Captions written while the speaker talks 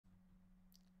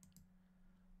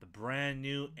brand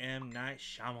new M. Night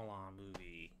Shyamalan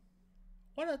movie.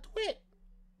 What a twit!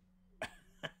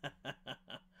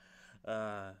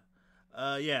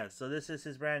 Yeah, so this is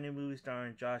his brand new movie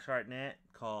starring Josh Hartnett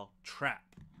called Trap.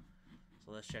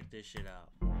 So let's check this shit out.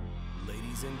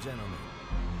 Ladies and gentlemen,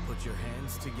 put your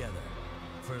hands together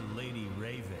for Lady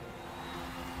Raven.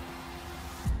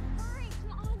 Hurry,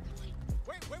 come on,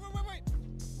 come on. Wait.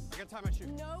 I gotta tie my shoe.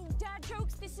 No dad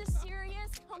jokes, this is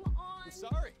serious. Come on. I'm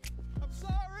sorry.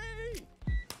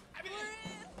 I mean,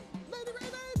 Lady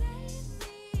Raven!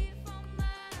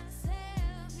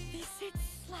 This shit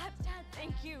slaps, Dad.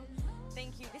 Thank you.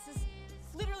 Thank you. This is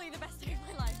literally the best day of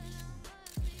my life.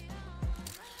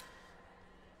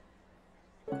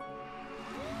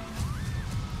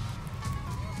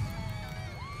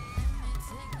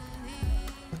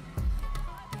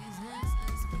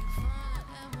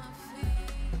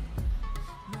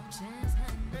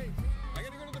 Hey, I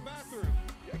gotta go to the bathroom.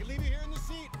 I can leave you here in the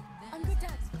seat. I'm good,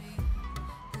 Dad.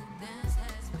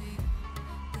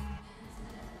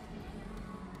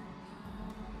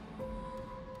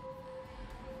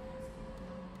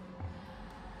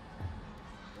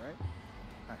 Right?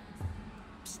 Hi.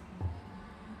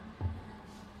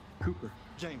 Cooper,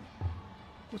 Jamie.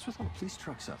 what's with all the police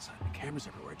trucks outside? The cameras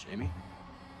everywhere, Jamie.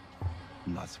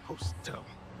 I'm not supposed to tell.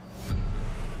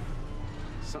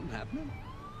 Something happening?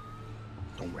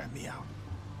 Don't rat me out.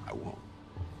 I won't.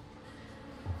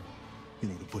 You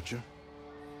know the butcher?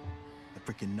 The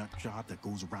freaking nut job that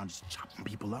goes around just chopping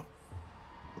people up?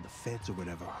 Well, the feds or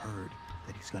whatever heard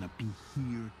that he's gonna be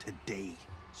here today.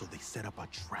 So they set up a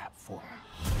trap for him.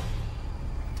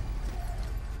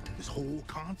 This whole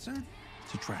concert,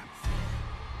 it's a trap.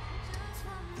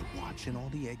 They're watching all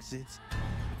the exits,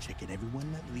 checking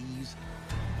everyone that leaves.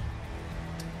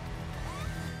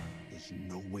 There's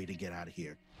no way to get out of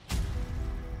here.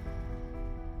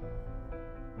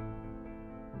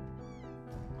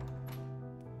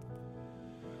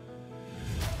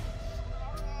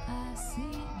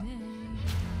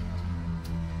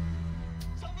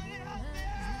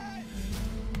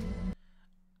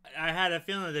 I had a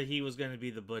feeling that he was gonna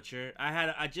be the butcher.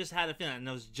 I just had a feeling, and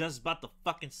I was just about to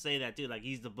fucking say that too, like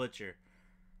he's the butcher.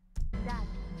 Dad.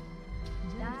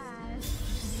 Dad.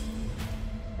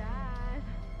 Dad.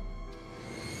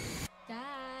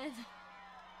 Dad.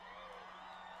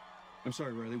 I'm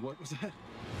sorry, Riley. What was that?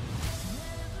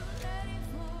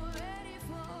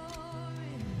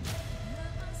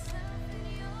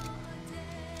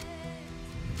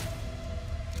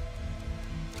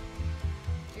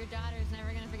 Your daughter's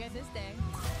never gonna forget this day.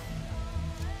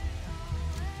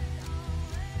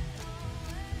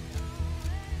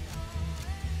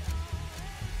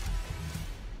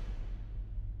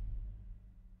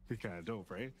 You're kind of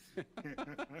dope, right?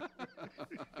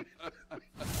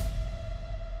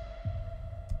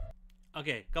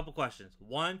 Okay, couple questions.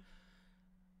 One,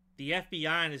 the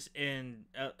FBI is in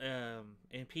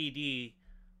PD.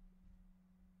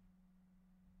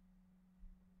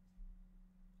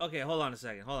 Okay, hold on a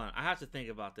second. Hold on. I have to think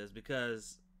about this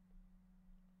because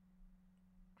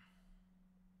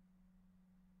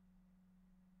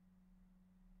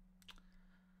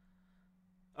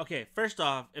okay, first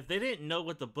off, if they didn't know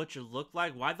what the butcher looked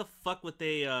like, why the fuck would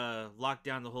they lock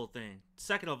down the whole thing?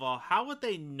 Second of all, how would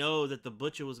they know that the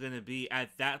butcher was going to be at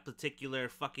that particular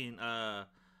fucking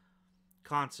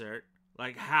concert?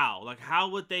 Like how? Like how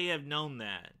would they have known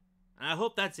that? And I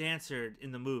hope that's answered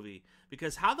in the movie.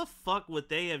 Because how the fuck would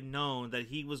they have known that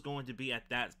he was going to be at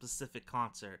that specific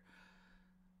concert?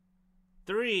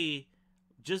 3,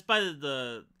 just by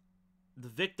the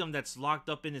victim that's locked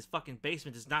up in his fucking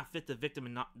basement does not fit the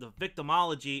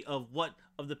victimology of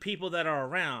the people that are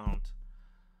around.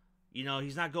 You know,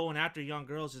 he's not going after young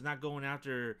girls. He's not going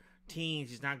after teens.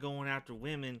 He's not going after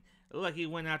women. It looked like he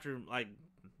went after like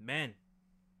men,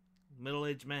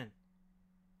 middle-aged men.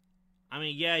 I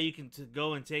mean, yeah, you can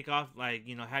go and take off, like,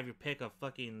 you know, have your pick of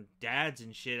fucking dads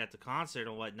and shit at the concert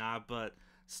and whatnot, but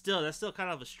still, that's still kind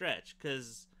of a stretch,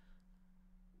 because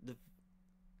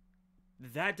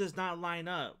that does not line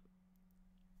up.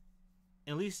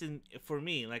 At least for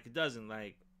me, like, it doesn't,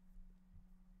 like,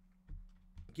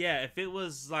 yeah, if it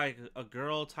was, like, a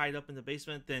girl tied up in the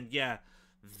basement, then, yeah,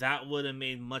 that would have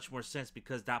made much more sense,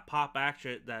 because that pop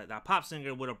actor, that pop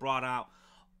singer would have brought out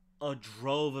a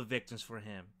drove of victims for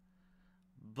him.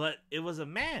 But it was a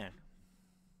man.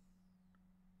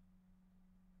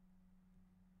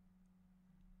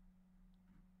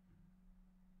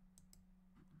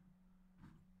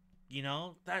 You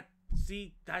know, that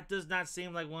does not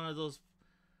seem like one of those.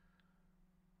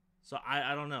 So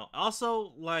I don't know.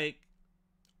 Also, like,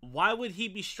 why would he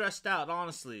be stressed out,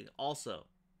 honestly, also?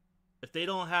 If they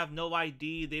don't have no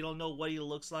ID, they don't know what he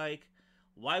looks like,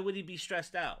 why would he be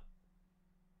stressed out?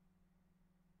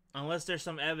 Unless there's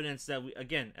some evidence that we,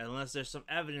 again, unless there's some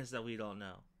evidence that we don't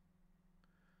know.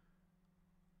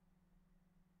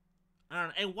 I don't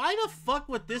know. And why the fuck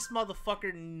would this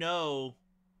motherfucker know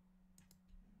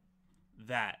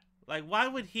that? Like, why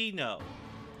would he know?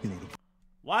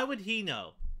 Why would he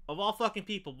know? Of all fucking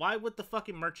people, why would the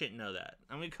fucking merchant know that?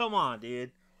 I mean, come on,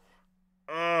 dude.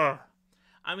 Ugh.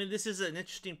 I mean, this is an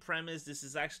interesting premise.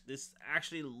 This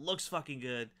actually looks fucking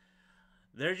good.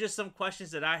 There's just some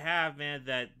questions that I have, man,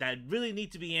 that really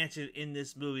need to be answered in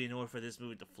this movie in order for this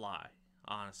movie to fly,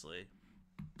 honestly.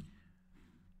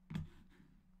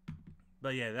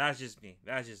 But yeah, that's just me.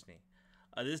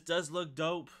 This does look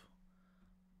dope.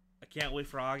 I can't wait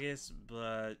for August,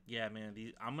 but yeah, man,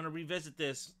 I'm gonna revisit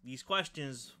these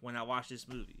questions when I watch this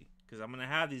movie, because I'm gonna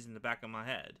have these in the back of my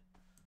head.